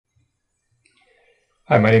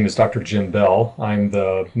Hi, my name is Dr. Jim Bell. I'm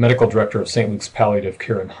the Medical Director of St. Luke's Palliative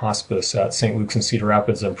Care and Hospice at St. Luke's in Cedar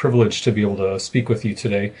Rapids. I'm privileged to be able to speak with you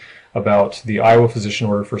today about the Iowa Physician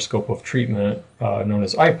Order for Scope of Treatment, known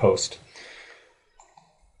as IPOST.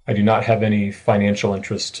 I do not have any financial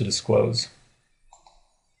interest to disclose.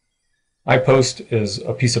 IPOST is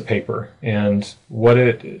a piece of paper, and what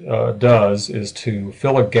it does is to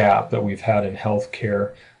fill a gap that we've had in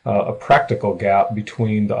healthcare, a practical gap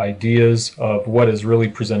between the ideas of what is really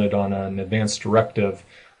presented on an advance directive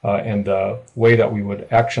and the way that we would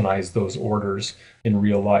actionize those orders in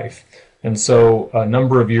real life. And so a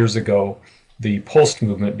number of years ago, the POST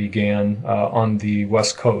movement began on the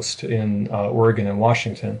West Coast in Oregon and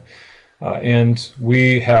Washington. And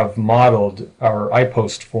we have modeled our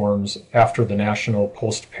IPOST forms after the national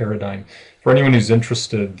POST paradigm. For anyone who's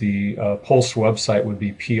interested, the POST website would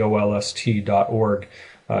be polst.org.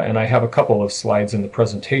 And I have a couple of slides in the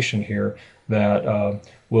presentation here that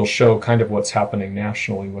will show kind of what's happening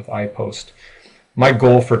nationally with IPOST. My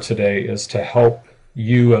goal for today is to help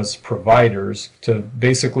you as providers to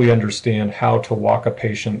basically understand how to walk a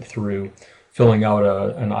patient through filling out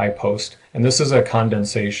an IPOST. And this is a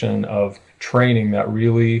condensation of training that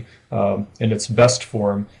really, in its best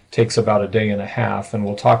form, takes about a day and a half. And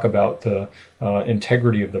we'll talk about the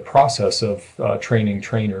integrity of the process of training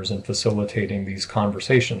trainers and facilitating these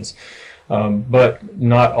conversations. But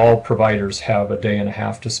not all providers have a day and a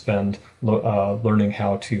half to spend learning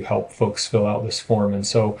how to help folks fill out this form. And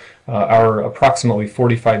so our approximately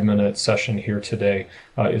 45-minute session here today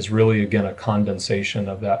is really, again, a condensation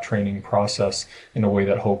of that training process in a way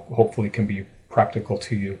that hopefully can be practical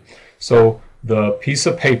to you. So the piece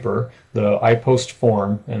of paper, the IPOST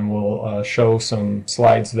form, and we'll show some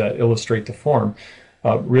slides that illustrate the form,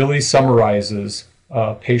 really summarizes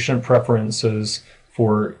patient preferences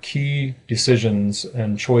for key decisions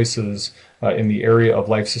and choices in the area of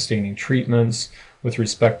life-sustaining treatments with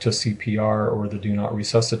respect to CPR or the do not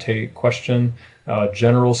resuscitate question,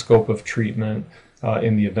 general scope of treatment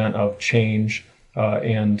in the event of change,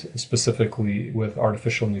 and specifically with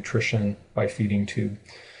artificial nutrition by feeding tube.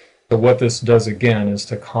 So what this does again is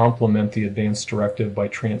to complement the advance directive by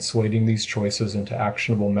translating these choices into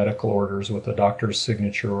actionable medical orders with a doctor's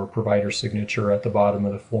signature or provider signature at the bottom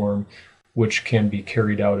of the form, which can be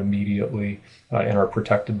carried out immediately and are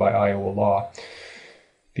protected by Iowa law.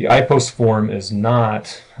 The IPOST form is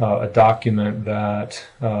not a document that,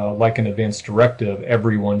 like an advance directive,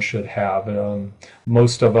 everyone should have.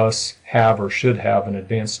 Most of us have or should have an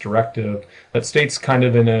advance directive that states kind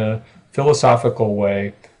of in a philosophical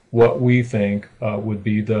way what we think would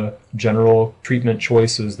be the general treatment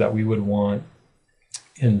choices that we would want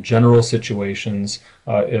in general situations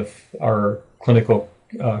if our clinical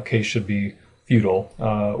case should be futile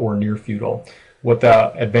or near futile. What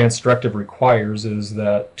that advance directive requires is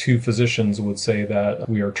that two physicians would say that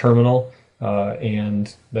we are terminal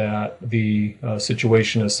and that the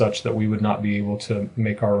situation is such that we would not be able to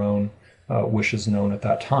make our own wishes known at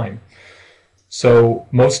that time. So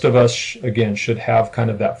most of us, again, should have kind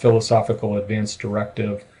of that philosophical advance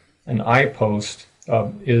directive. An IPOST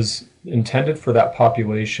is intended for that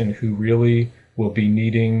population who really will be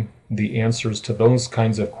needing the answers to those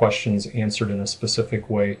kinds of questions answered in a specific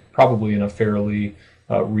way, probably in a fairly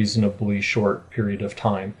reasonably short period of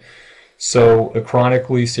time. So a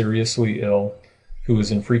chronically seriously ill who is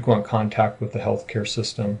in frequent contact with the healthcare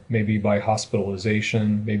system, maybe by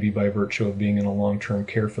hospitalization, maybe by virtue of being in a long-term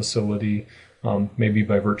care facility, maybe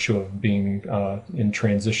by virtue of being in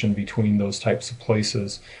transition between those types of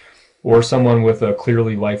places, or someone with a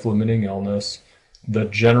clearly life-limiting illness, the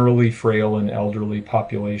generally frail and elderly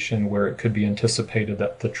population where it could be anticipated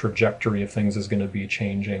that the trajectory of things is going to be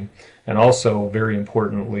changing, and also, very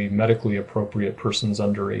importantly, medically appropriate persons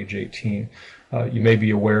under age 18. You may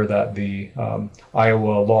be aware that the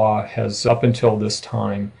Iowa law has, up until this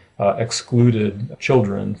time, excluded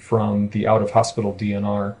children from the out-of-hospital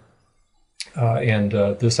DNR, and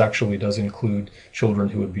this actually does include children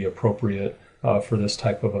who would be appropriate for this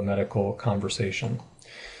type of a medical conversation.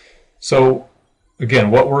 So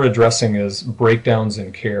again, what we're addressing is breakdowns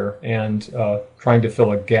in care and trying to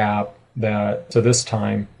fill a gap that to this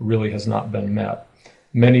time really has not been met.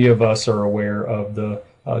 Many of us are aware of the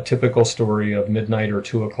typical story of midnight or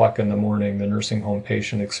 2 o'clock in the morning, the nursing home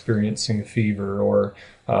patient experiencing fever or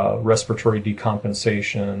respiratory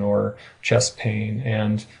decompensation or chest pain.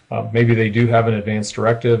 And maybe they do have an advance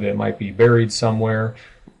directive. It might be buried somewhere.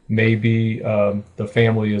 maybe the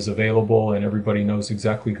family is available and everybody knows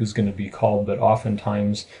exactly who's going to be called, but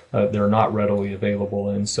oftentimes they're not readily available.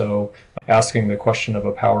 And so asking the question of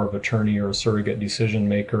a power of attorney or a surrogate decision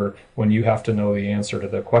maker when you have to know the answer to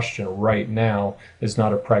the question right now is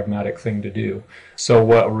not a pragmatic thing to do. So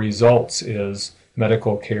what results is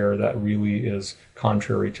medical care that really is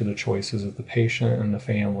contrary to the choices of the patient and the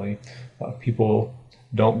family. People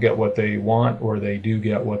don't get what they want, or they do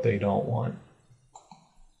get what they don't want.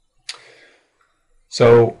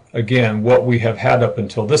 So again, what we have had up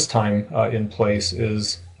until this time in place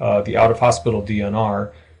is the out-of-hospital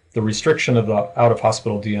DNR. The restriction of the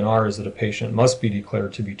out-of-hospital DNR is that a patient must be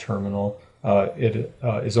declared to be terminal. It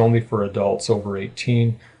is only for adults over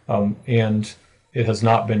 18, and it has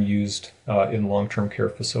not been used in long-term care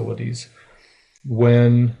facilities.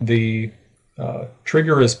 When the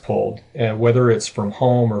trigger is pulled, whether it's from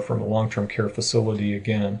home or from a long-term care facility,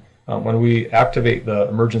 again, when we activate the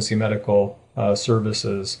emergency medical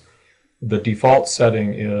services, the default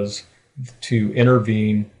setting is to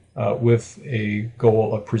intervene with a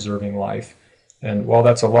goal of preserving life. And while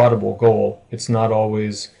that's a laudable goal, it's not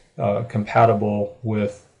always compatible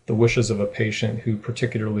with the wishes of a patient who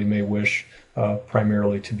particularly may wish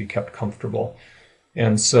primarily to be kept comfortable.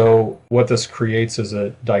 And so what this creates is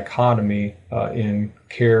a dichotomy in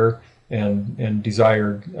care and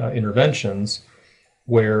desired interventions,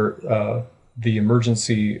 where the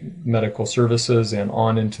emergency medical services and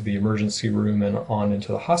on into the emergency room and on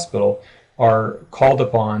into the hospital are called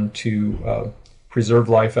upon to preserve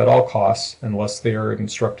life at all costs unless they are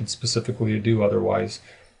instructed specifically to do otherwise.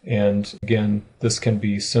 And again, this can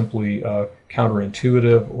be simply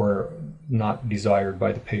counterintuitive or not desired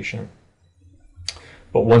by the patient.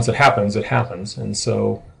 But once it happens, it happens. And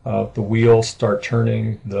so the wheels start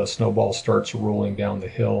turning, the snowball starts rolling down the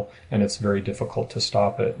hill, and it's very difficult to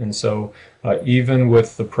stop it. And so even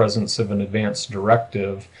with the presence of an advance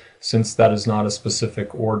directive, since that is not a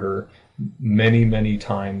specific order, many, many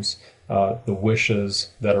times the wishes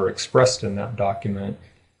that are expressed in that document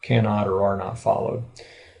cannot or are not followed.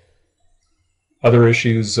 Other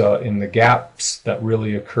issues in the gaps that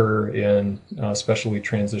really occur in especially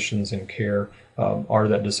transitions in care are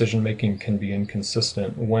that decision making can be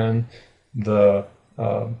inconsistent. When in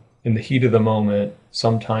the heat of the moment,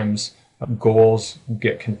 sometimes goals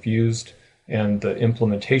get confused, and the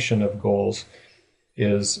implementation of goals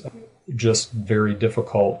is just very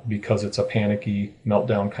difficult because it's a panicky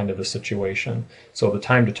meltdown kind of a situation. So the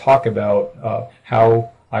time to talk about how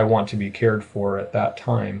I want to be cared for at that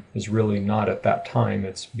time is really not at that time,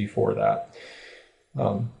 it's before that.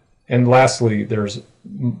 And lastly, there's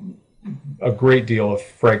a great deal of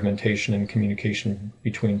fragmentation in communication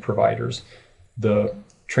between providers. The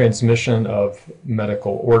transmission of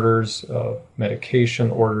medical orders, medication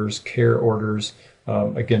orders, care orders,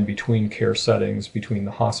 again, between care settings, between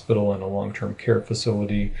the hospital and a long-term care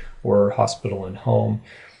facility or hospital and home,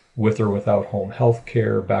 with or without home health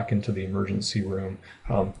care, back into the emergency room,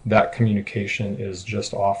 that communication is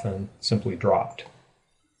just often simply dropped.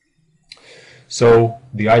 So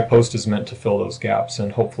the iPost is meant to fill those gaps,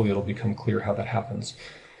 and hopefully it'll become clear how that happens.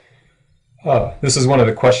 This is one of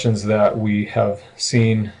the questions that we have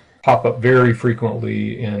seen pop up very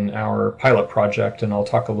frequently in our pilot project, and I'll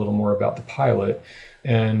talk a little more about the pilot.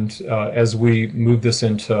 And as we move this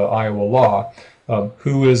into Iowa law,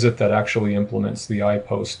 who is it that actually implements the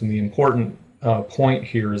iPost? And the important point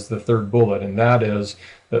here is the third bullet, and that is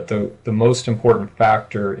that the most important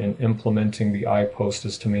factor in implementing the iPost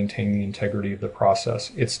is to maintain the integrity of the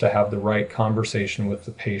process. It's to have the right conversation with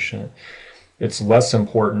the patient. It's less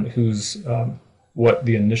important what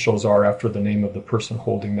the initials are after the name of the person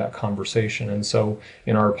holding that conversation. And so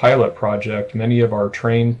in our pilot project, many of our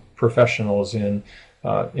trained professionals in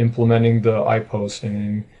implementing the iPost and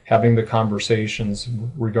in having the conversations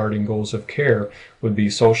regarding goals of care would be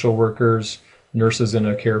social workers, nurses in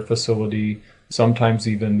a care facility, sometimes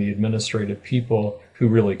even the administrative people who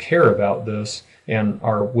really care about this and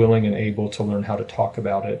are willing and able to learn how to talk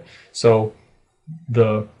about it. So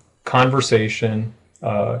the conversation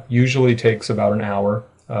usually takes about an hour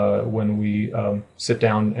when we sit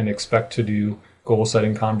down and expect to do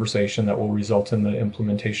goal-setting conversation that will result in the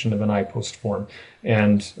implementation of an iPost form.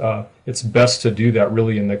 And it's best to do that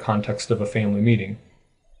really in the context of a family meeting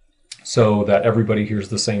so that everybody hears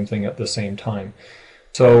the same thing at the same time.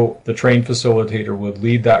 So the trained facilitator would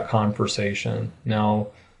lead that conversation. Now,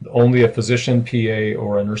 only a physician, PA,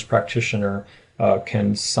 or a nurse practitioner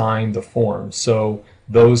can sign the form. So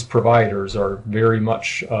those providers are very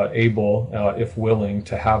much able, if willing,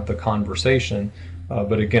 to have the conversation.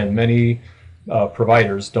 But again, many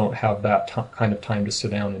providers don't have that kind of time to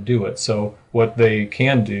sit down and do it. So what they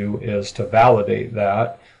can do is to validate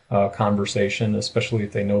that conversation, especially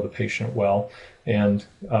if they know the patient well, and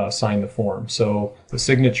sign the form. So the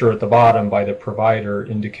signature at the bottom by the provider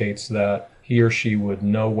indicates that he or she would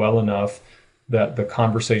know well enough that the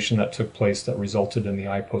conversation that took place that resulted in the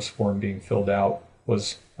IPOST form being filled out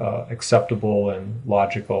was acceptable and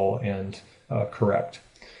logical and correct.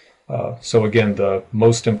 So again, the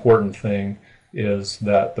most important thing is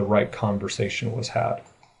that the right conversation was had.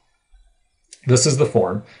 This is the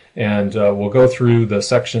form, and we'll go through the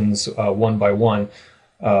sections one by one,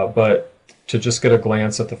 but to just get a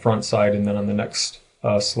glance at the front side, and then on the next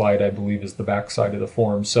slide, I believe, is the back side of the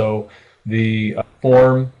form. So the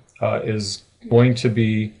form is going to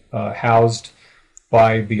be housed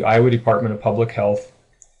by the Iowa Department of Public Health,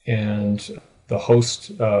 and the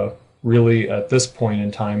host really at this point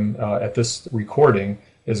in time, at this recording,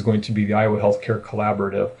 is going to be the Iowa Healthcare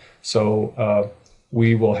Collaborative. So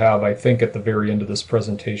we will have, I think, at the very end of this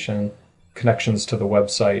presentation, connections to the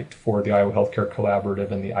website for the Iowa Healthcare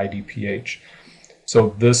Collaborative and the IDPH.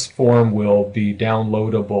 So this form will be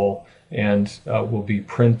downloadable and will be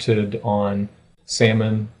printed on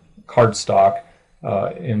salmon cardstock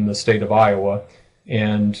in the state of Iowa.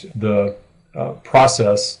 And the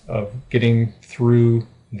process of getting through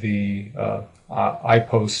the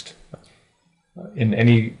IPOST in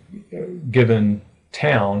any given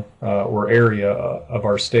town or area of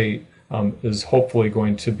our state is hopefully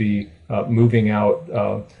going to be moving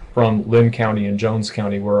out from Lynn County and Jones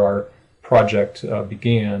County, where our project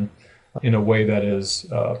began, in a way that is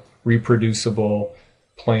reproducible,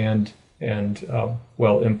 planned, and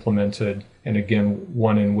well implemented, and again,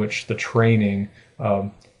 one in which the training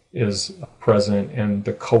is present and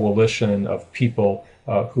the coalition of people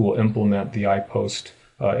who will implement the IPOST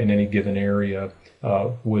in any given area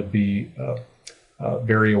would be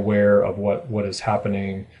very aware of what is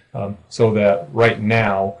happening, so that right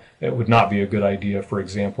now it would not be a good idea, for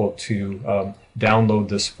example, to download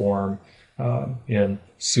this form in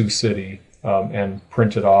Sioux City and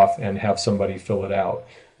print it off and have somebody fill it out,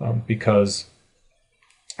 because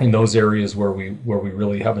in those areas where we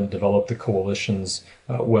really haven't developed the coalitions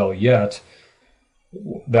well yet,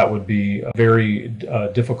 that would be a very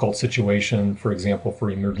difficult situation, for example, for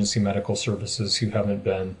emergency medical services who haven't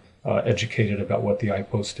been educated about what the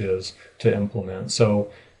IPOST is to implement. So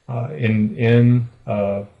in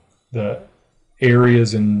the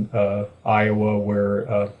areas in Iowa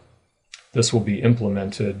where this will be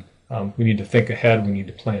implemented, we need to think ahead, we need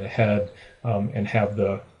to plan ahead, and have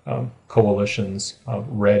the coalitions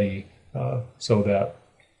ready so that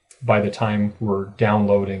by the time we're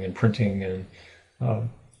downloading and printing and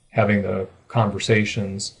having the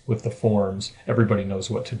conversations with the forms, everybody knows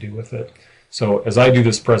what to do with it. So as I do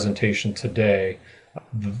this presentation today,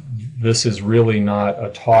 this is really not a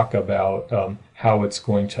talk about how it's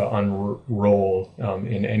going to unroll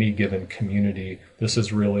in any given community. This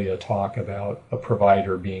is really a talk about a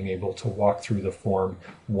provider being able to walk through the form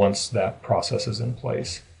once that process is in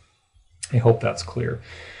place. I hope that's clear.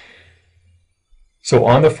 So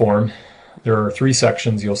on the form, there are 3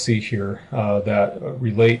 sections you'll see here that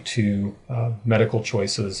relate to medical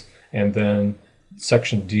choices, and then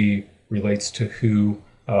section D relates to who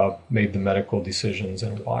made the medical decisions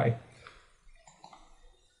and why.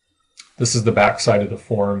 This is the back side of the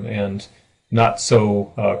form, and not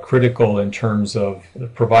so critical in terms of the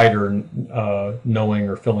provider knowing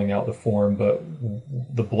or filling out the form, but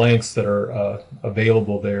the blanks that are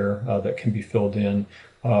available there that can be filled in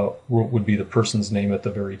would be the person's name at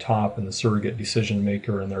the very top and the surrogate decision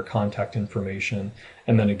maker and their contact information,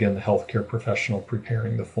 and then again the healthcare professional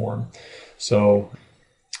preparing the form. So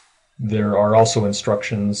there are also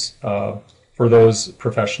instructions for those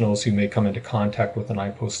professionals who may come into contact with an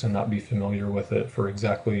IPOST and not be familiar with it, for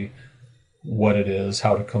exactly what it is,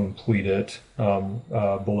 how to complete it,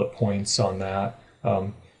 bullet points on that,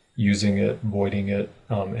 using it, voiding it,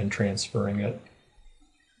 and transferring it.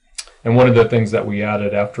 And one of the things that we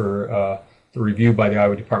added after the review by the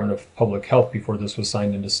Iowa Department of Public Health before this was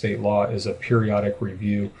signed into state law is a periodic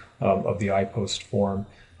review of the IPOST form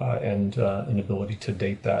and an ability to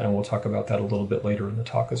date that. And we'll talk about that a little bit later in the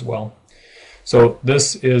talk as well. So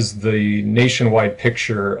this is the nationwide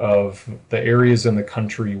picture of the areas in the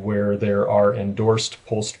country where there are endorsed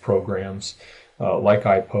POST programs like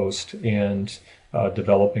IPOST and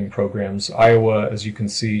developing programs. Iowa, as you can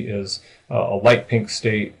see, is a light pink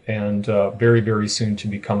state and very, very soon to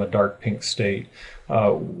become a dark pink state.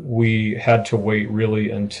 We had to wait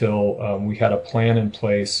really until we had a plan in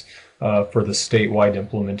place for the statewide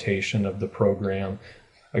implementation of the program.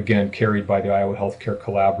 again, carried by the Iowa Healthcare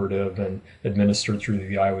Collaborative and administered through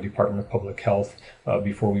the Iowa Department of Public Health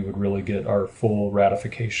before we would really get our full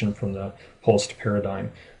ratification from the POLST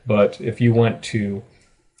paradigm. But if you went to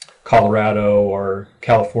Colorado or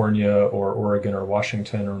California or Oregon or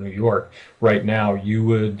Washington or New York, right now you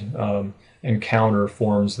would encounter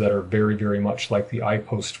forms that are very, very much like the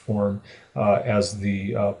IPOST form, as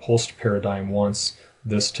the POLST paradigm wants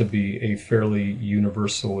this to be a fairly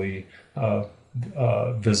universally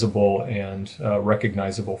visible and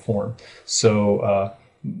recognizable form. So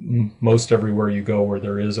most everywhere you go where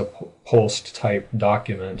there is a POLST type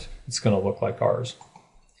document, it's going to look like ours.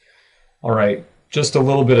 All right, just a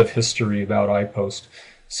little bit of history about IPOST.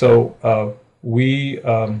 So we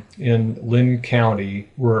in Linn County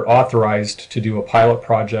were authorized to do a pilot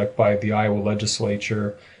project by the Iowa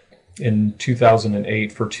legislature in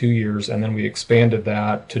 2008 for 2 years, and then we expanded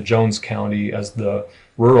that to Jones County as the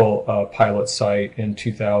rural pilot site in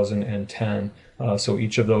 2010. So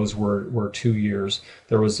each of those were 2 years.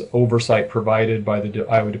 There was oversight provided by the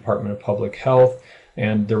Iowa Department of Public Health,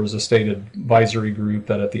 and there was a state advisory group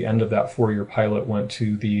that at the end of that 4-year pilot went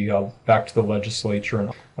to the back to the legislature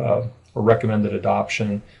and recommended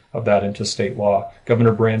adoption of that into state law.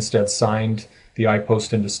 Governor Branstad signed the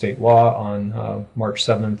IPOST into state law on March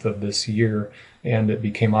 7th of this year, and it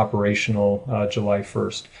became operational July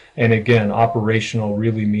 1st. And again, operational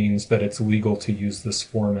really means that it's legal to use this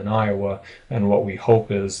form in Iowa, and what we hope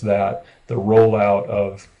is that the rollout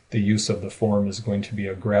of the use of the form is going to be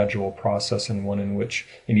a gradual process, and one in which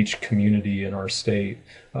in each community in our state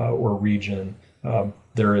or region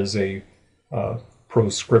there is a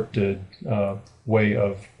proscripted way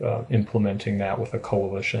of implementing that with a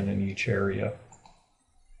coalition in each area.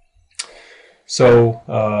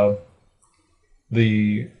 So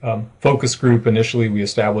the focus group initially we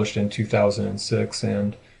established in 2006,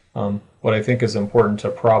 and what I think is important to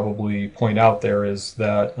probably point out there is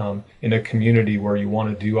that in a community where you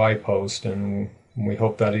want to do IPOST, and we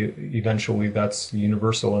hope that eventually that's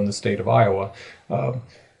universal in the state of Iowa,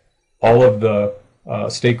 all of the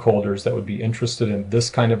stakeholders that would be interested in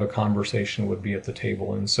this kind of a conversation would be at the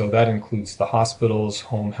table. And so that includes the hospitals,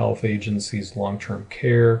 home health agencies, long-term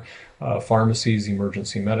care, pharmacies,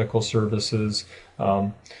 emergency medical services,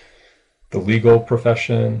 the legal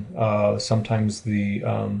profession, sometimes the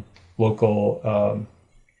local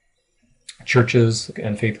churches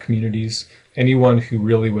and faith communities, anyone who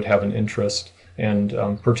really would have an interest, and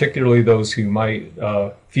particularly those who might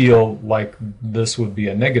feel like this would be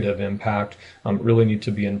a negative impact, really need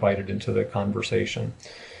to be invited into the conversation.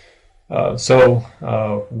 So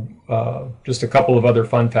just a couple of other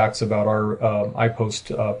fun facts about our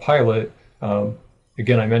IPOST pilot.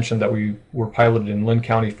 Again, I mentioned that we were piloted in Linn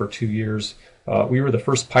County for 2 years. We were the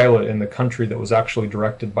first pilot in the country that was actually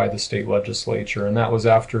directed by the state legislature, and that was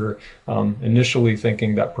after initially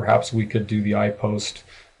thinking that perhaps we could do the IPOST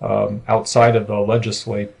outside of the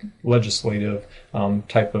legislative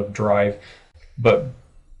type of drive, but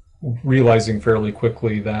realizing fairly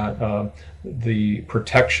quickly that the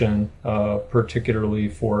protection, particularly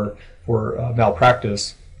for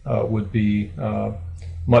malpractice, would be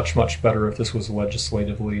much, much better if this was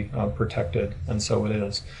legislatively protected, and so it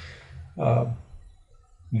is.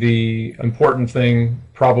 The important thing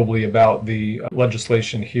probably about the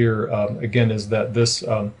legislation here, again, is that this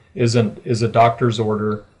is a doctor's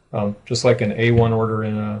order, just like an A1 order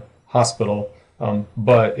in a hospital,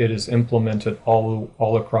 but it is implemented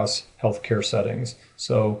all across healthcare settings.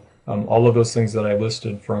 So all of those things that I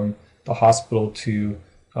listed, from the hospital to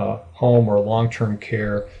home or long-term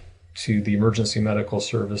care to the emergency medical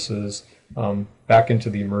services, back into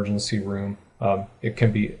the emergency room, it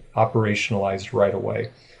can be operationalized right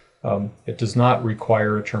away. It does not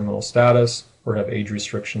require a terminal status or have age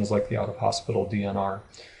restrictions like the out-of-hospital DNR.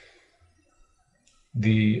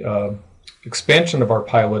 The expansion of our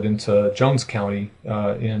pilot into Jones County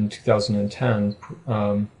in 2010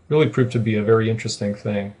 really proved to be a very interesting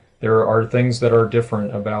thing. There are things that are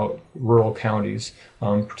different about rural counties,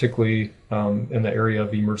 particularly in the area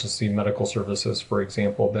of emergency medical services, for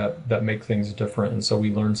example, that make things different. And so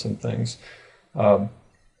we learned some things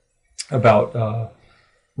about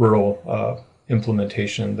rural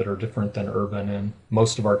implementation that are different than urban. And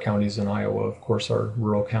most of our counties in Iowa, of course, are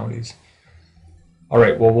rural counties. All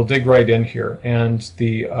right, well, we'll dig right in here. And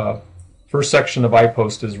the first section of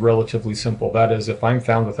IPOST is relatively simple. That is, if I'm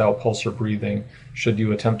found without pulse or breathing, should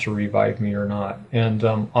you attempt to revive me or not? And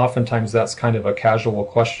oftentimes that's kind of a casual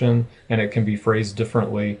question, and it can be phrased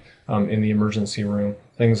differently in the emergency room.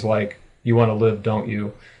 Things like, you want to live, don't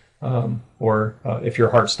you? Or if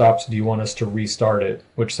your heart stops, do you want us to restart it?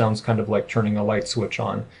 Which sounds kind of like turning a light switch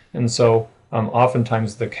on. And so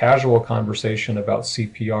oftentimes the casual conversation about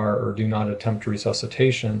CPR or do not attempt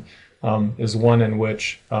resuscitation is one in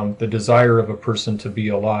which the desire of a person to be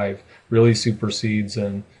alive really supersedes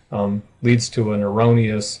and leads to an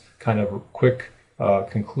erroneous kind of quick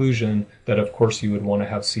conclusion that of course you would want to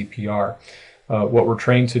have CPR. What we're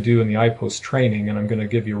trained to do in the IPOST training, and I'm going to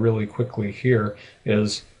give you really quickly here,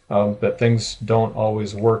 is that things don't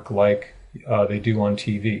always work like they do on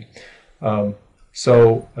TV.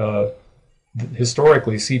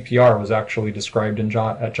 Historically, CPR was actually described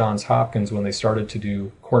at Johns Hopkins when they started to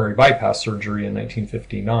do coronary bypass surgery in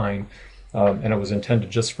 1959, and it was intended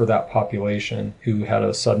just for that population who had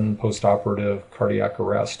a sudden postoperative cardiac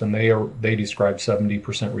arrest, and they described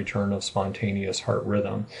 70% return of spontaneous heart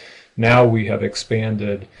rhythm. Now we have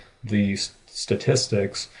expanded the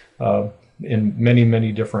statistics in many,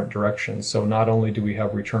 many different directions. So not only do we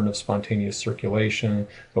have return of spontaneous circulation,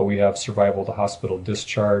 but we have survival to hospital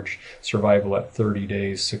discharge, survival at 30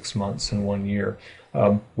 days, 6 months, and 1 year.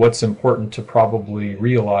 What's important to probably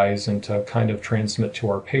realize and to kind of transmit to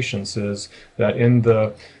our patients is that in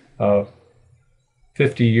the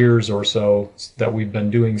 50 years or so that we've been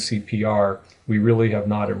doing CPR, we really have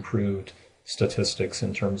not improved statistics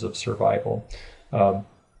in terms of survival.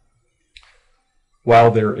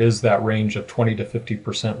 While there is that range of 20 to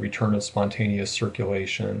 50% return of spontaneous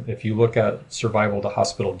circulation, if you look at survival to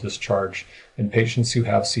hospital discharge in patients who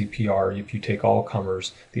have CPR, if you take all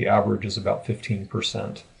comers, the average is about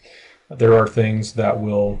 15%. There are things that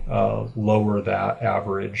will lower that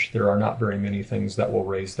average. There are not very many things that will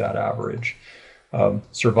raise that average.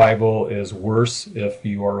 Survival is worse if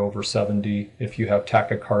you are over 70, if you have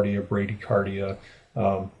tachycardia, bradycardia,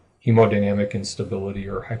 hemodynamic instability,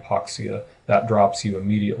 or hypoxia. That drops you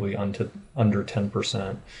immediately under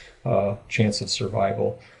 10% chance of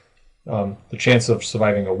survival. The chance of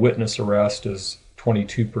surviving a witness arrest is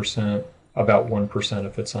 22%, about 1%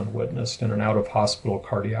 if it's unwitnessed. In an out-of-hospital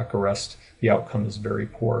cardiac arrest, the outcome is very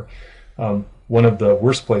poor. One of the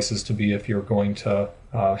worst places to be if you're going to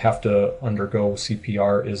have to undergo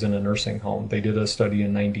CPR is in a nursing home. They did a study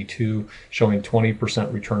in '92 showing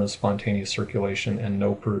 20% return of spontaneous circulation and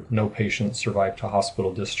no patient survived to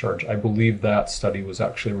hospital discharge. I believe that study was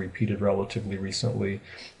actually repeated relatively recently,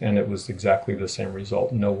 and it was exactly the same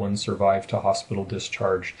result. No one survived to hospital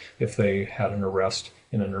discharge if they had an arrest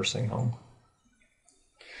in a nursing home.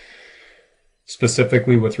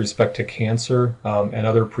 Specifically with respect to cancer and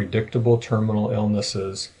other predictable terminal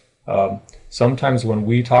illnesses, sometimes when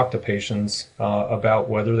we talk to patients about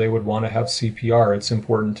whether they would want to have CPR, it's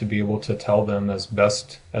important to be able to tell them as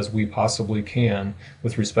best as we possibly can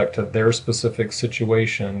with respect to their specific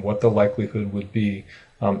situation, what the likelihood would be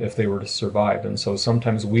if they were to survive. And so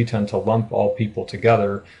sometimes we tend to lump all people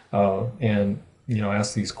together and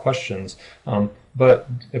ask these questions. But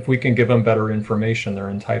if we can give them better information, they're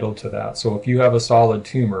entitled to that. So if you have a solid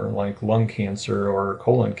tumor like lung cancer or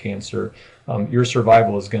colon cancer, your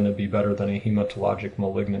survival is going to be better than a hematologic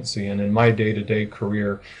malignancy. And in my day-to-day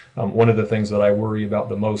career, one of the things that I worry about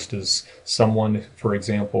the most is someone, for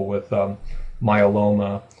example, with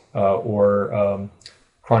myeloma or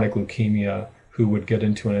chronic leukemia, who would get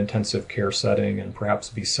into an intensive care setting and perhaps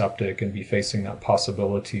be septic and be facing that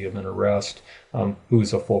possibility of an arrest,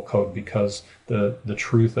 who's a full code, because the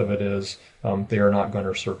truth of it is they are not going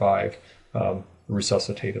to survive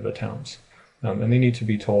resuscitative attempts. And they need to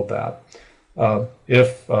be told that.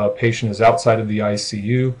 If a patient is outside of the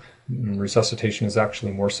ICU, resuscitation is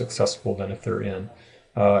actually more successful than if they're in.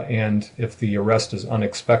 And if the arrest is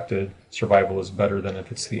unexpected, survival is better than if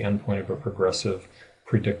it's the endpoint of a progressive,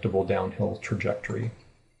 predictable downhill trajectory.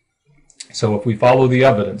 So if we follow the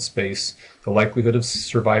evidence base, the likelihood of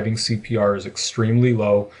surviving CPR is extremely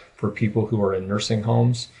low for people who are in nursing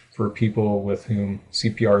homes, for people with whom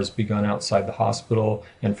CPR is begun outside the hospital,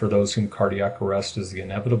 and for those whom cardiac arrest is the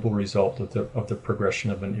inevitable result of the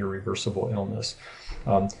progression of an irreversible illness.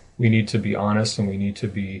 We need to be honest and we need to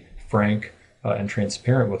be frank and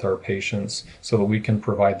transparent with our patients so that we can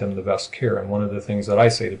provide them the best care. And one of the things that I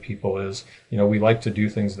say to people is, we like to do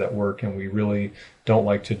things that work and we really don't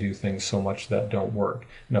like to do things so much that don't work.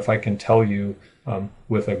 And if I can tell you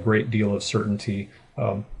with a great deal of certainty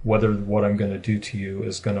whether what I'm going to do to you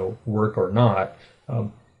is going to work or not,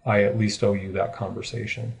 I at least owe you that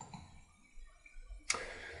conversation.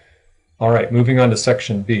 All right, moving on to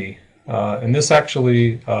section B. And this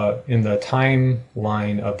actually, in the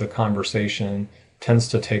timeline of the conversation, tends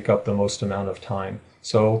to take up the most amount of time.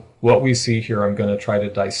 So what we see here, I'm going to try to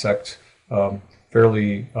dissect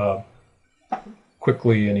fairly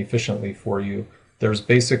quickly and efficiently for you. There's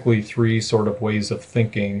basically three sort of ways of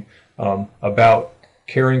thinking about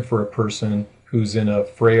caring for a person who's in a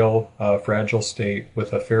frail, fragile state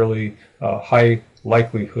with a fairly high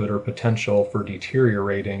likelihood or potential for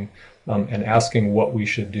deteriorating, and asking what we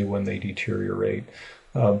should do when they deteriorate.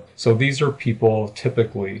 So these are people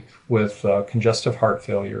typically with congestive heart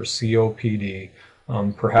failure, COPD,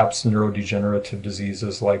 perhaps neurodegenerative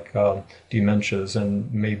diseases like dementias,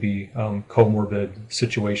 and maybe comorbid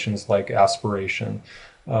situations like aspiration,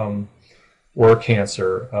 or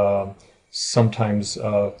cancer, sometimes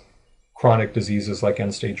chronic diseases like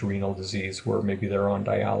end-stage renal disease where maybe they're on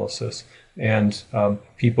dialysis, and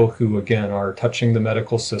people who, again, are touching the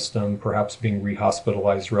medical system, perhaps being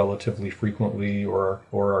rehospitalized relatively frequently or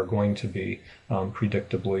are going to be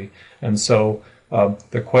predictably. And so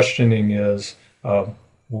the questioning is,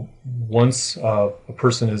 once a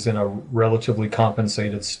person is in a relatively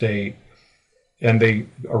compensated state and they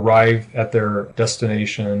arrive at their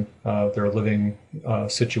destination, their living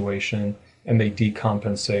situation, and they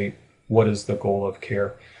decompensate, what is the goal of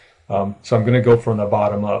care? So I'm going to go from the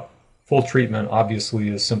bottom up. Full treatment obviously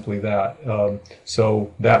is simply that.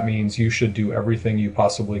 So that means you should do everything you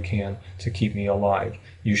possibly can to keep me alive.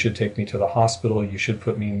 You should take me to the hospital. You should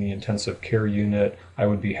put me in the intensive care unit. I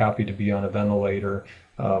would be happy to be on a ventilator,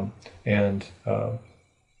 and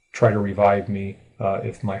try to revive me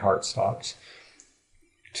if my heart stops.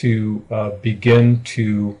 To begin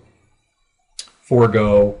to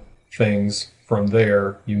forego things from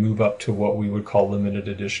there, you move up to what we would call limited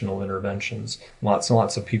additional interventions. Lots and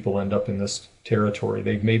lots of people end up in this territory.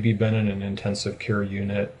 They've maybe been in an intensive care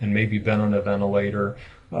unit and maybe been on a ventilator,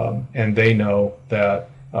 and they know that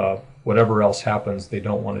whatever else happens, they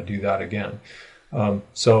don't want to do that again.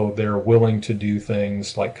 So they're willing to do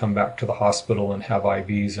things like come back to the hospital and have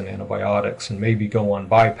IVs and antibiotics and maybe go on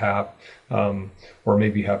BiPAP, or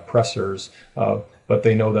maybe have pressors, but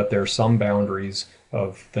they know that there are some boundaries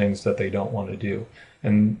of things that they don't want to do.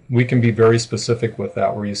 And we can be very specific with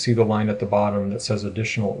that, where you see the line at the bottom that says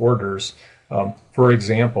additional orders. For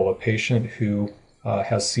example, a patient who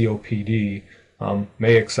has COPD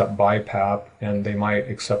may accept BiPAP, and they might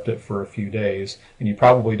accept it for a few days. And you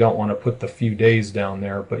probably don't want to put the few days down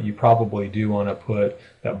there, but you probably do want to put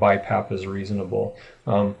that BiPAP is reasonable.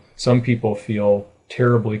 Some people feel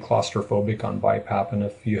terribly claustrophobic on BiPAP, and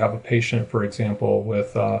if you have a patient, for example,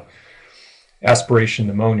 with aspiration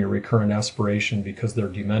pneumonia, recurrent aspiration because they're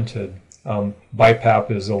demented,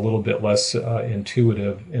 BiPAP is a little bit less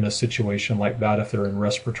intuitive in a situation like that if they're in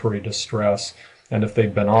respiratory distress and if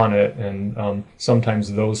they've been on it. And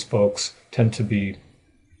sometimes those folks tend to be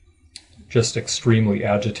just extremely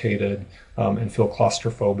agitated and feel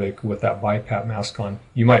claustrophobic with that BiPAP mask on.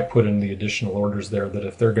 You might put in the additional orders there that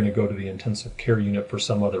if they're going to go to the intensive care unit for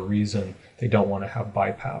some other reason, they don't want to have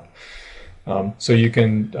BiPAP. So you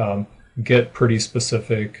can get pretty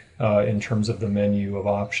specific in terms of the menu of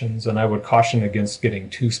options. And I would caution against getting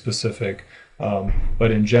too specific,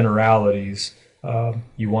 but in generalities,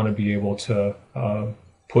 you want to be able to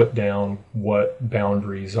put down what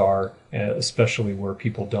boundaries are, especially where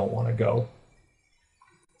people don't want to go.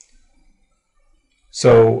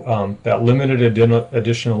 So that limited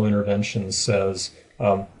additional intervention says,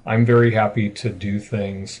 I'm very happy to do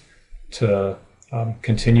things to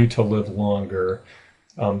continue to live longer,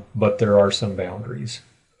 but there are some boundaries.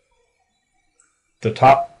 The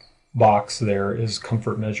top box there is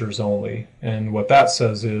comfort measures only, and what that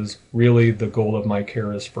says is really the goal of my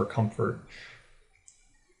care is for comfort.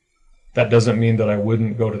 That doesn't mean that I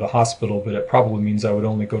wouldn't go to the hospital, but it probably means I would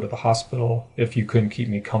only go to the hospital if you couldn't keep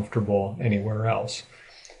me comfortable anywhere else.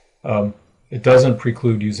 It doesn't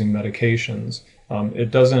preclude using medications.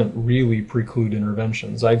 It doesn't really preclude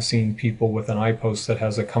interventions. I've seen people with an iPost that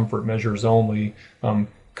has a comfort measures only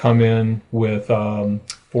come in with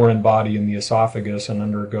foreign body in the esophagus and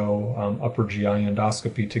undergo upper GI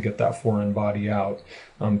endoscopy to get that foreign body out,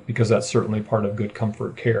 because that's certainly part of good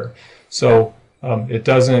comfort care. So it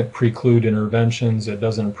doesn't preclude interventions. It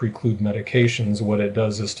doesn't preclude medications. What it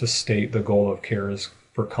does is to state the goal of care is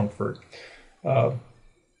for comfort.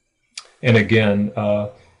 And again,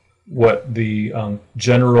 what the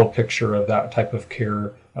general picture of that type of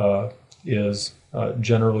care is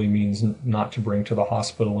generally means not to bring to the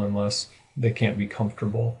hospital unless they can't be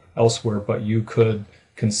comfortable elsewhere, but you could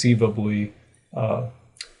conceivably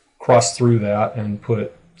cross through that and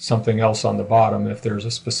put something else on the bottom if there's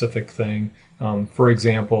a specific thing. For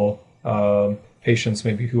example, patients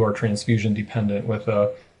maybe who are transfusion dependent with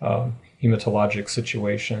a hematologic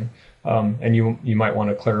situation, and you might want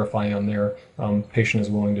to clarify on there, patient is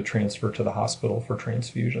willing to transfer to the hospital for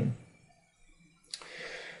transfusion.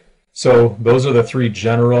 So those are the three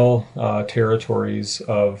general territories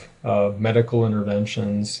of medical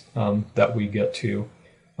interventions that we get to.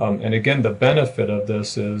 And again, the benefit of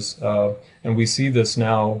this is, and we see this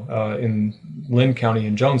now in Lynn County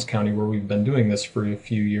and Jones County, where we've been doing this for a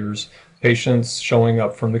few years, patients showing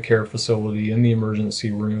up from the care facility in the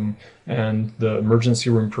emergency room, and the emergency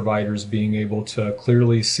room providers being able to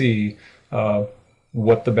clearly see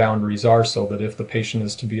what the boundaries are, so that if the patient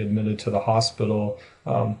is to be admitted to the hospital,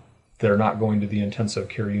 they're not going to the intensive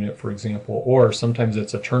care unit, for example. Or sometimes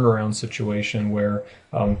it's a turnaround situation where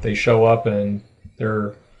they show up and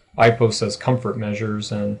their IPOS says comfort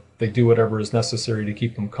measures, and they do whatever is necessary to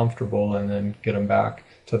keep them comfortable and then get them back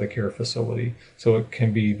to the care facility. So it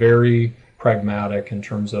can be very pragmatic in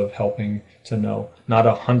terms of helping to know. Not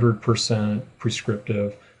 100%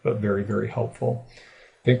 prescriptive, but very, very helpful.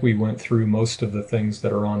 I think we went through most of the things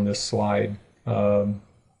that are on this slide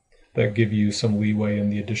that give you some leeway in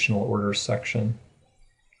the additional orders section.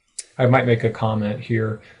 I might make a comment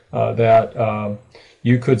here that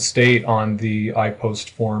you could state on the iPost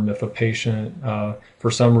form if a patient, for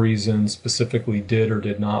some reason, specifically did or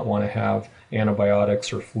did not want to have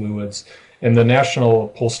antibiotics or fluids. In the National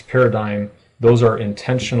POLST paradigm, those are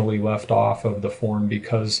intentionally left off of the form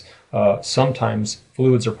because sometimes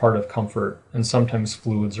fluids are part of comfort and sometimes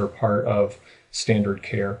fluids are part of standard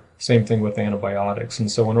care. Same thing with antibiotics.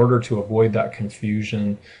 And so in order to avoid that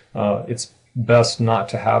confusion, it's best not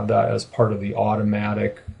to have that as part of the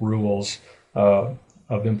automatic rules of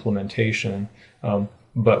implementation,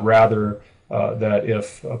 but rather that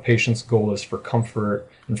if a patient's goal is for comfort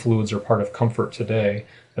and fluids are part of comfort today,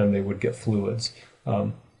 then they would get fluids.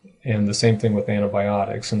 And the same thing with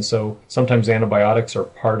antibiotics. And so sometimes antibiotics are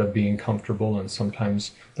part of being comfortable and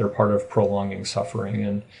sometimes they're part of prolonging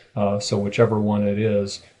suffering. And so whichever one it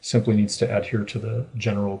is simply needs to adhere to the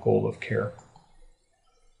general goal of care.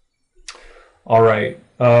 All right.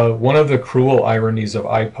 One of the cruel ironies of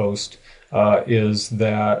iPost is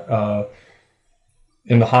that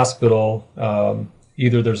in the hospital,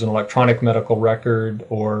 either there's an electronic medical record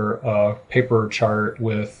or a paper chart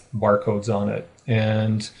with barcodes on it.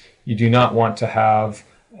 And you do not want to have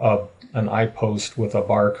an iPost with a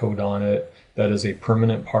barcode on it that is a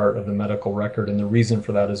permanent part of the medical record. And the reason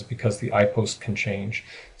for that is because the iPost can change.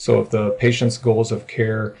 So if the patient's goals of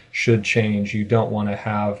care should change, you don't want to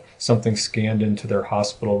have something scanned into their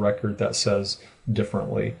hospital record that says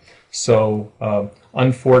differently. So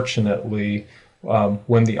unfortunately,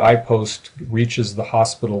 when the iPost reaches the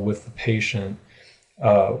hospital with the patient,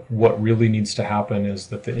 what really needs to happen is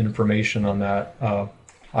that the information on that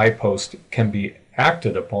iPost can be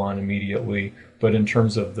acted upon immediately, but in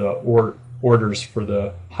terms of the orders for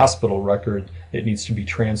the hospital record, it needs to be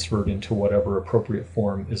transferred into whatever appropriate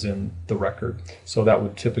form is in the record. So that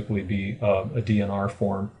would typically be a DNR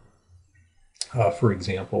form, for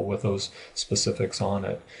example, with those specifics on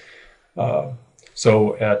it.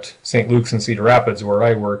 So at St. Luke's and Cedar Rapids, where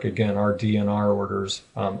I work, again, our DNR orders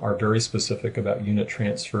are very specific about unit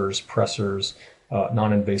transfers, pressors,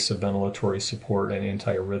 non-invasive ventilatory support, and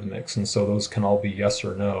antiarrhythmics. And so those can all be yes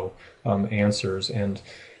or no answers. And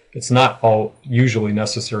it's not all usually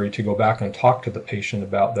necessary to go back and talk to the patient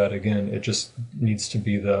about that. Again, it just needs to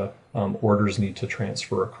be the orders need to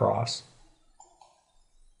transfer across.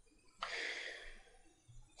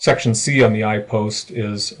 Section C on the iPost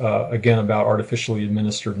is, again, about artificially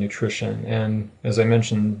administered nutrition. And as I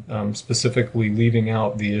mentioned, specifically leaving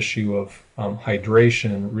out the issue of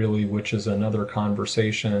hydration, really, which is another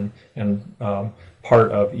conversation and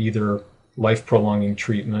part of either life-prolonging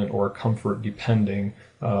treatment or comfort depending.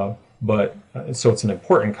 So it's an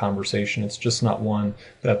important conversation. It's just not one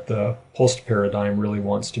that the POLST paradigm really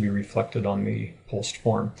wants to be reflected on the POLST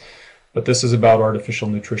form. But this is about artificial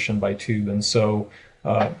nutrition by tube. And so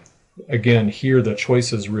again, here the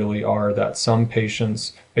choices really are that some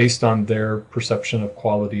patients, based on their perception of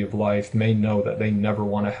quality of life, may know that they never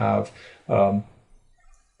want to have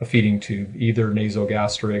a feeding tube, either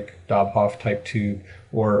nasogastric, Dobhoff type tube,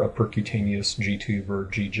 or a percutaneous G-tube or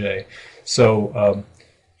GJ. So,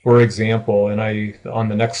 for example, and on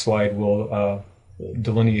the next slide will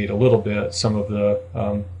delineate a little bit some of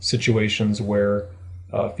the situations where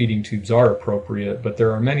feeding tubes are appropriate, but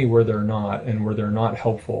there are many where they're not and where they're not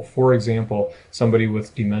helpful. For example, somebody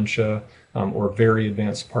with dementia or very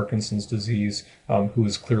advanced Parkinson's disease who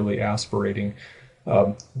is clearly aspirating.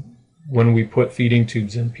 When we put feeding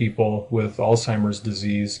tubes in people with Alzheimer's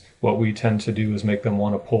disease, what we tend to do is make them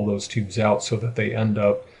want to pull those tubes out so that they end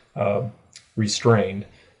up restrained.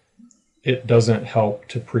 It doesn't help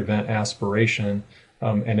to prevent aspiration.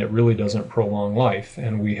 And it really doesn't prolong life.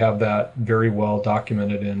 And we have that very well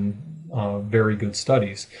documented in very good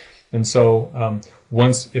studies. And so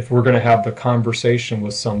if we're going to have the conversation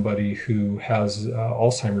with somebody who has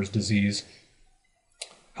Alzheimer's disease,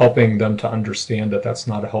 helping them to understand that that's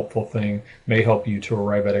not a helpful thing may help you to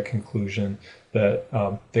arrive at a conclusion that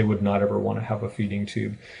they would not ever want to have a feeding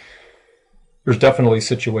tube. There's definitely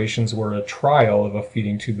situations where a trial of a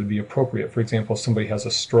feeding tube would be appropriate. For example, if somebody has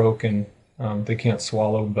a stroke and they can't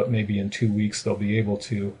swallow, but maybe in 2 weeks they'll be able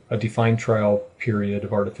to. A defined trial period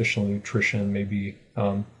of artificial nutrition may be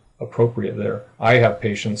appropriate there. I have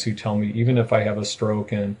patients who tell me, even if I have a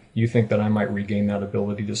stroke and you think that I might regain that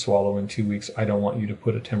ability to swallow in 2 weeks, I don't want you to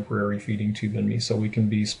put a temporary feeding tube in me. So we can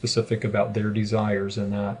be specific about their desires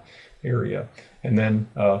in that area. And then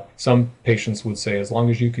some patients would say, as long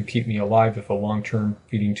as you could keep me alive, if a long-term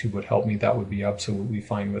feeding tube would help me, that would be absolutely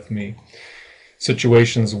fine with me.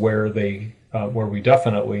 Situations where we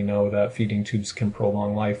definitely know that feeding tubes can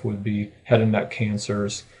prolong life would be head and neck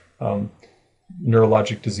cancers,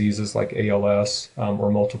 neurologic diseases like ALS or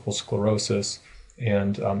multiple sclerosis,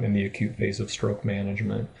 and in the acute phase of stroke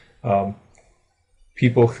management.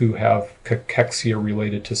 People who have cachexia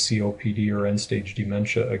related to COPD or end-stage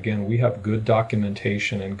dementia, again, we have good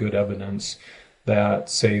documentation and good evidence that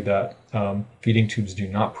say that feeding tubes do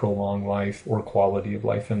not prolong life or quality of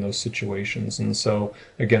life in those situations. And so,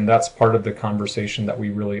 again, that's part of the conversation that we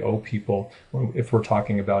really owe people if we're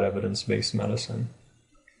talking about evidence-based medicine.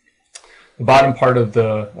 The bottom part of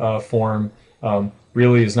the form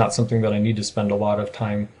really is not something that I need to spend a lot of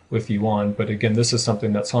time with you on, but again, this is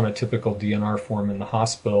something that's on a typical DNR form in the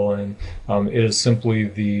hospital, and it is simply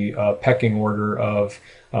the pecking order of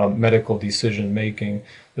medical decision making.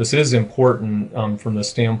 This is important from the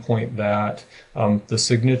standpoint that the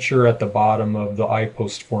signature at the bottom of the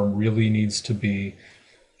iPost form really needs to be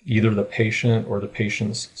either the patient or the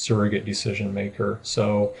patient's surrogate decision maker.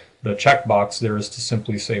 So the checkbox there is to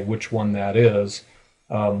simply say which one that is.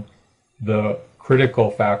 The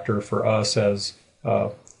critical factor for us as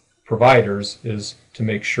providers is to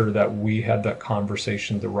make sure that we had that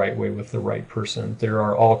conversation the right way with the right person. There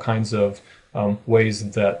are all kinds of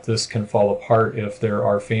ways that this can fall apart if there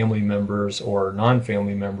are family members or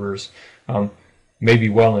non-family members, maybe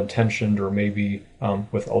well-intentioned or maybe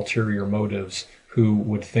with ulterior motives, who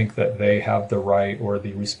would think that they have the right or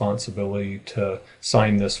the responsibility to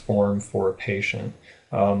sign this form for a patient.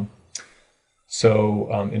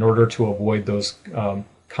 So in order to avoid those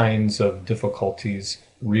kinds of difficulties,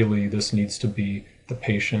 really this needs to be the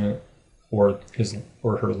patient or his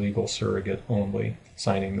or her legal surrogate only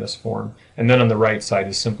signing this form. And then on the right side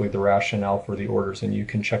is simply the rationale for the orders, and you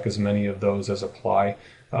can check as many of those as apply.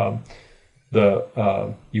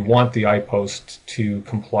 You want the iPost to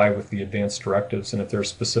comply with the advanced directives, and if there are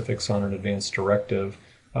specifics on an advanced directive,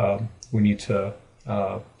 we need to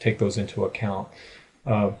take those into account.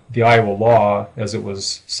 The Iowa law, as it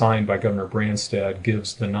was signed by Governor Branstad,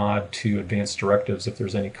 gives the nod to advanced directives if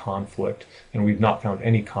there's any conflict, and we've not found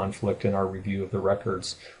any conflict in our review of the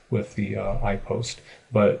records with the iPost,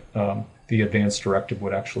 but the advanced directive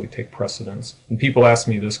would actually take precedence. And people ask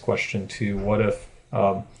me this question too: what if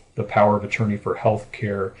the power of attorney for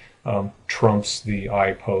healthcare trumps the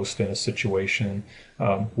iPost in a situation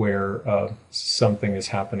where something is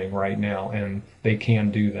happening right now? And they can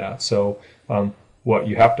do that. So what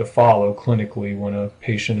you have to follow clinically when a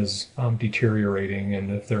patient is deteriorating,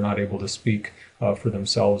 and if they're not able to speak for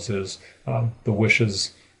themselves, is their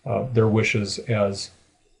wishes as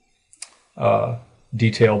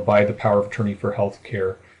detailed by the power of attorney for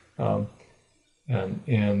healthcare. And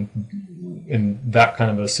in that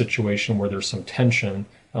kind of a situation where there's some tension,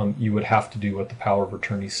 you would have to do what the power of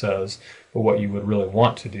attorney says. But what you would really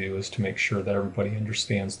want to do is to make sure that everybody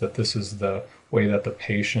understands that this is the way that the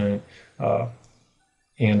patient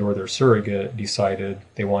and or their surrogate decided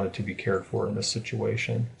they wanted to be cared for in this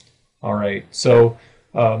situation. All right, so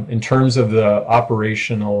in terms of the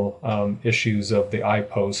operational issues of the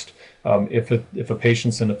iPost, if a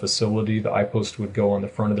patient's in a facility, the iPost would go on the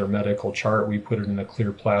front of their medical chart. We put it in a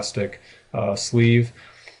clear plastic sleeve.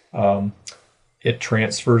 It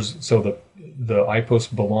transfers, so the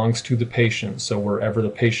iPost belongs to the patient. So wherever the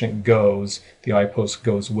patient goes, the iPost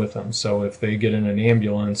goes with them. So if they get in an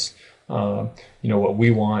ambulance, what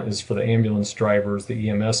we want is for the ambulance drivers, the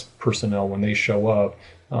EMS personnel, when they show up,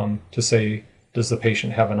 to say, does the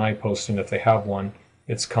patient have an iPost? And if they have one,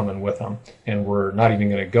 it's coming with them. And we're not even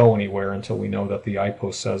going to go anywhere until we know that the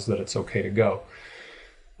iPost says that it's okay to go.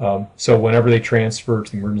 So whenever they transfer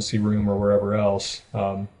to the emergency room or wherever else,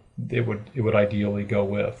 it would ideally go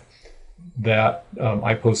with. That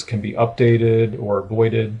iPost can be updated or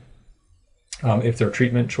voided if their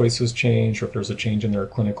treatment choices change or if there's a change in their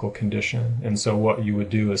clinical condition. And so what you would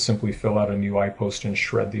do is simply fill out a new iPost and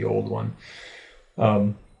shred the old one.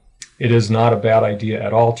 it is not a bad idea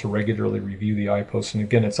at all to regularly review the iPost. And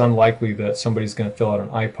again, it's unlikely that somebody's going to fill out an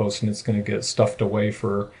iPost and it's going to get stuffed away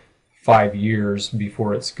for 5 years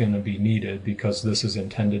before it's going to be needed, because this is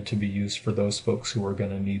intended to be used for those folks who are going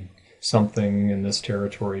to need something in this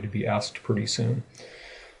territory to be asked pretty soon.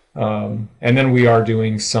 And then we are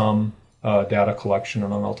doing some data collection,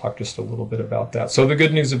 and I'll talk just a little bit about that. So the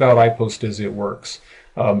good news about iPost is it works.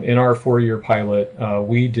 In our 4-year pilot,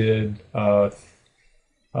 we did,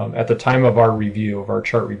 at the time of our review, of our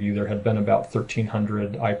chart review, there had been about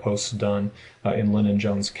 1,300 iPosts done in Linn and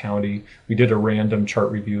Jones County. We did a random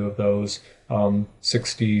chart review of those,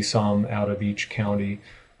 60 some out of each county.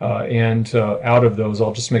 And out of those,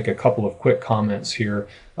 I'll just make a couple of quick comments here.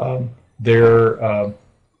 There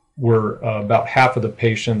were about half of the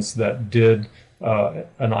patients that did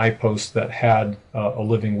an iPost that had a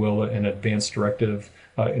living will and advance directive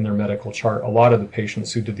in their medical chart. A lot of the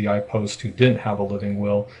patients who did the iPost who didn't have a living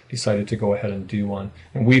will decided to go ahead and do one.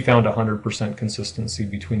 And we found 100% consistency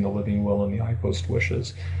between the living will and the iPost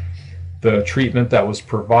wishes. The treatment that was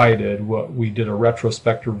provided, we did a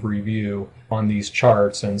retrospective review on these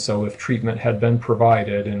charts, and so if treatment had been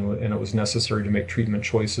provided and it was necessary to make treatment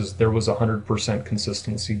choices, there was 100%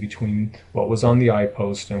 consistency between what was on the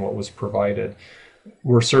iPost and what was provided.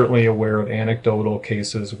 We're certainly aware of anecdotal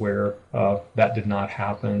cases where that did not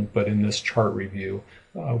happen, but in this chart review,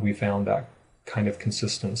 we found that kind of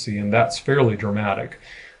consistency, and that's fairly dramatic.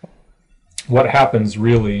 What happens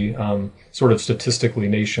really sort of statistically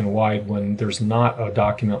nationwide when there's not a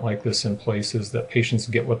document like this in place is that patients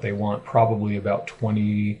get what they want probably about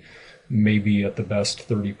 20, maybe at the best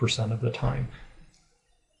 30% of the time.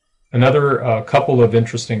 Another couple of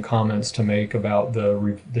interesting comments to make about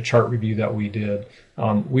the chart review that we did.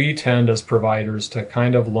 We tend as providers to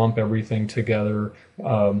kind of lump everything together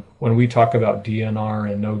when we talk about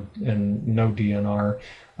DNR and no DNR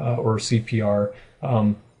or CPR.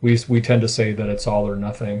 We tend to say that it's all or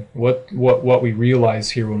nothing. What we realize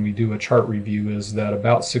here when we do a chart review is that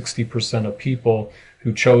about 60% of people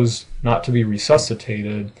who chose not to be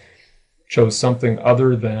resuscitated chose something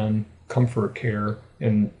other than comfort care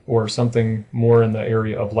or something more in the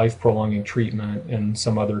area of life-prolonging treatment in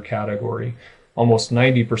some other category. Almost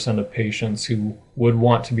 90% of patients who would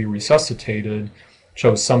want to be resuscitated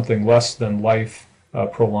chose something less than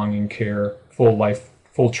life-prolonging care,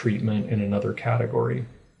 full treatment in another category.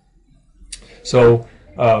 So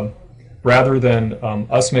rather than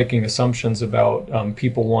us making assumptions about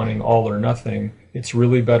people wanting all or nothing, it's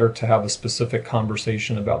really better to have a specific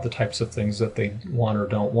conversation about the types of things that they want or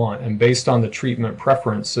don't want. And based on the treatment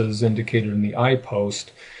preferences indicated in the iPost,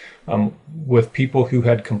 with people who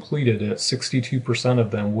had completed it, 62%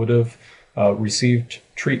 of them would have received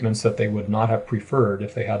treatments that they would not have preferred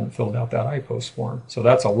if they hadn't filled out that iPost form. So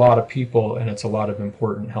that's a lot of people, and it's a lot of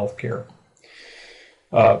important health care.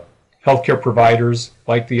 Healthcare providers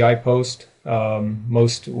like the iPost. All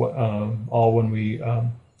when we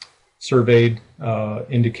surveyed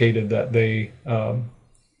indicated that they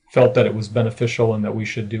felt that it was beneficial and that we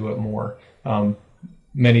should do it more.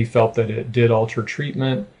 Many felt that it did alter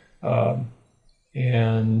treatment,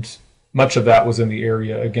 and much of that was in the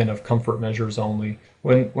area, again, of comfort measures only.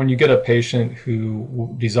 When you get a patient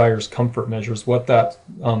who desires comfort measures, what that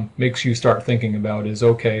makes you start thinking about is,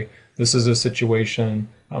 okay, this is a situation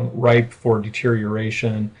ripe for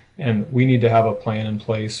deterioration, and we need to have a plan in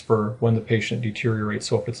place for when the patient deteriorates.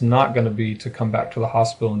 So if it's not going to be to come back to the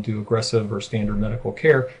hospital and do aggressive or standard medical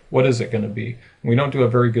care, what is it going to be? We don't do a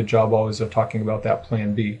very good job always of talking about that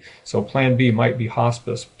plan B. So plan B might be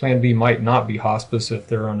hospice. Plan B might not be hospice if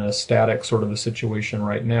they're in a static sort of a situation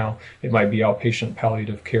right now. It might be outpatient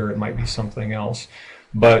palliative care. It might be something else.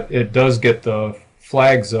 But it does get the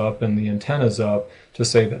flags up and the antennas up to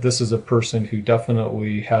say that this is a person who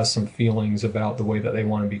definitely has some feelings about the way that they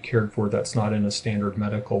want to be cared for that's not in a standard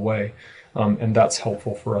medical way. And that's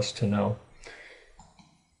helpful for us to know.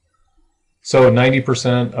 So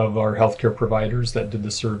 90% of our healthcare providers that did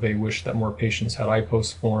the survey wish that more patients had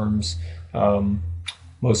iPost forms.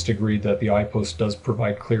 Most agreed that the iPost does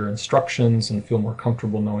provide clear instructions and feel more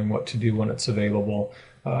comfortable knowing what to do when it's available.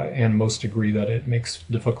 And most agree that it makes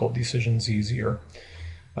difficult decisions easier.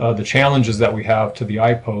 The challenges that we have to the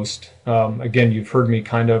iPost, again, you've heard me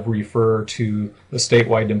kind of refer to the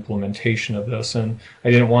statewide implementation of this, and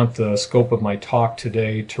I didn't want the scope of my talk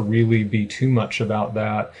today to really be too much about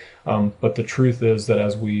that, but the truth is that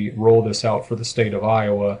as we roll this out for the state of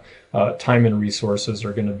Iowa, time and resources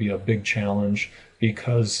are going to be a big challenge,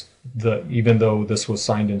 because even though this was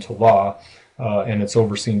signed into law, and it's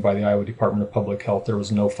overseen by the Iowa Department of Public Health, there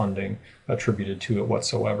was no funding attributed to it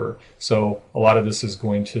whatsoever. So a lot of this is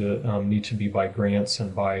going to need to be by grants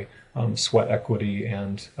and by sweat equity,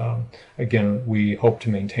 and again, we hope to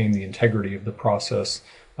maintain the integrity of the process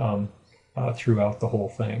throughout the whole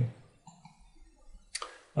thing.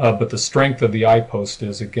 But the strength of the iPost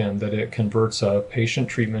is, again, that it converts a patient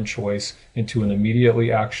treatment choice into an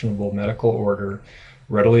immediately actionable medical order,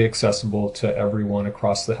 readily accessible to everyone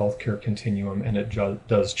across the healthcare continuum, and it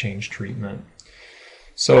does change treatment.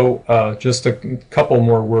 So just a couple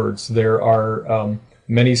more words. There are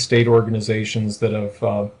many state organizations that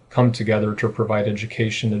have come together to provide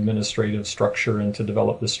education, administrative structure, and to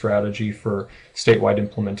develop the strategy for statewide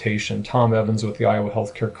implementation. Tom Evans with the Iowa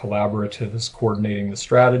Healthcare Collaborative is coordinating the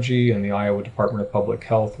strategy, and the Iowa Department of Public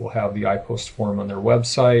Health will have the iPost form on their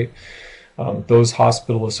website. Those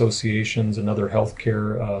hospital associations and other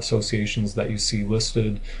healthcare associations that you see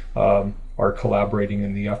listed are collaborating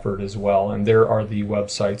in the effort as well. And there are the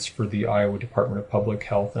websites for the Iowa Department of Public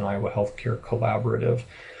Health and Iowa Healthcare Collaborative.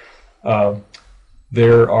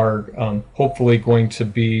 There are hopefully going to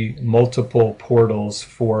be multiple portals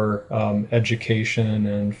for education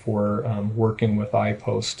and for working with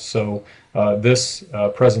iPost. So this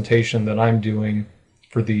presentation that I'm doing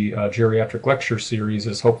for the geriatric lecture series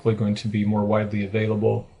is hopefully going to be more widely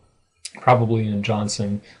available, probably in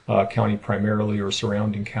Johnson County primarily, or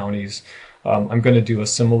surrounding counties. I'm going to do a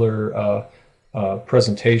similar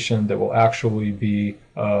presentation that will actually be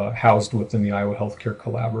housed within the Iowa Healthcare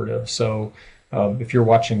Collaborative. So if you're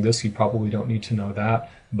watching this, you probably don't need to know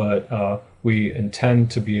that, but we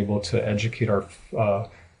intend to be able to educate our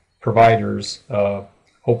providers,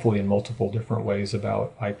 hopefully in multiple different ways,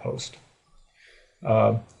 about iPost.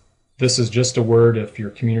 This is just a word if your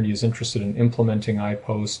community is interested in implementing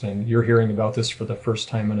iPost and you're hearing about this for the first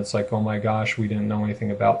time and it's like, oh my gosh, we didn't know anything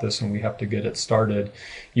about this and we have to get it started.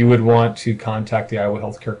 You would want to contact the Iowa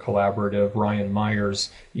Healthcare Collaborative. Ryan Myers'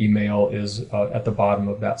 email is at the bottom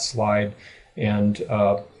of that slide, and there's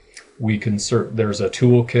a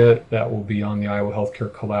toolkit that will be on the Iowa Healthcare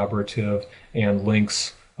Collaborative and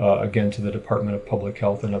links again to the Department of Public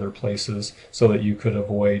Health and other places, so that you could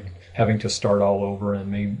avoid having to start all over and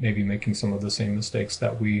maybe making some of the same mistakes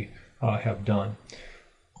that we have done.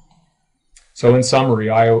 So in summary,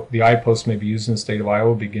 the iPost may be used in the state of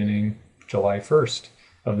Iowa beginning July 1st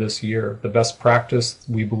of this year. The best practice,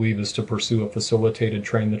 we believe, is to pursue a facilitated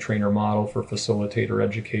train-the-trainer model for facilitator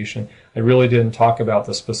education. I really didn't talk about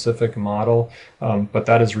the specific model, but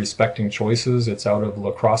that is Respecting Choices. It's out of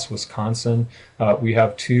La Crosse, Wisconsin. We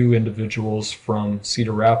have 2 individuals from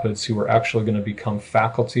Cedar Rapids who are actually going to become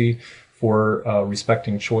faculty for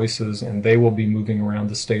Respecting Choices, and they will be moving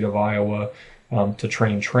around the state of Iowa to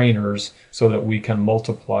train trainers so that we can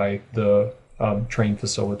multiply the trained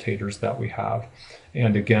facilitators that we have.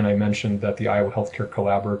 And again, I mentioned that the Iowa Healthcare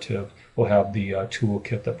Collaborative will have the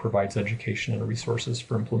toolkit that provides education and resources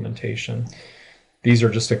for implementation. These are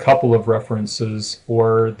just a couple of references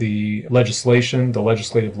for the legislation, the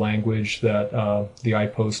legislative language that the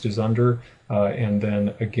iPost is under, and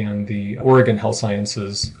then again the Oregon Health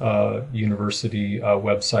Sciences University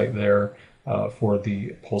website there for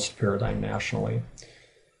the POLST paradigm nationally.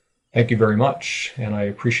 Thank you very much, and I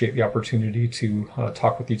appreciate the opportunity to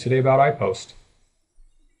talk with you today about iPost.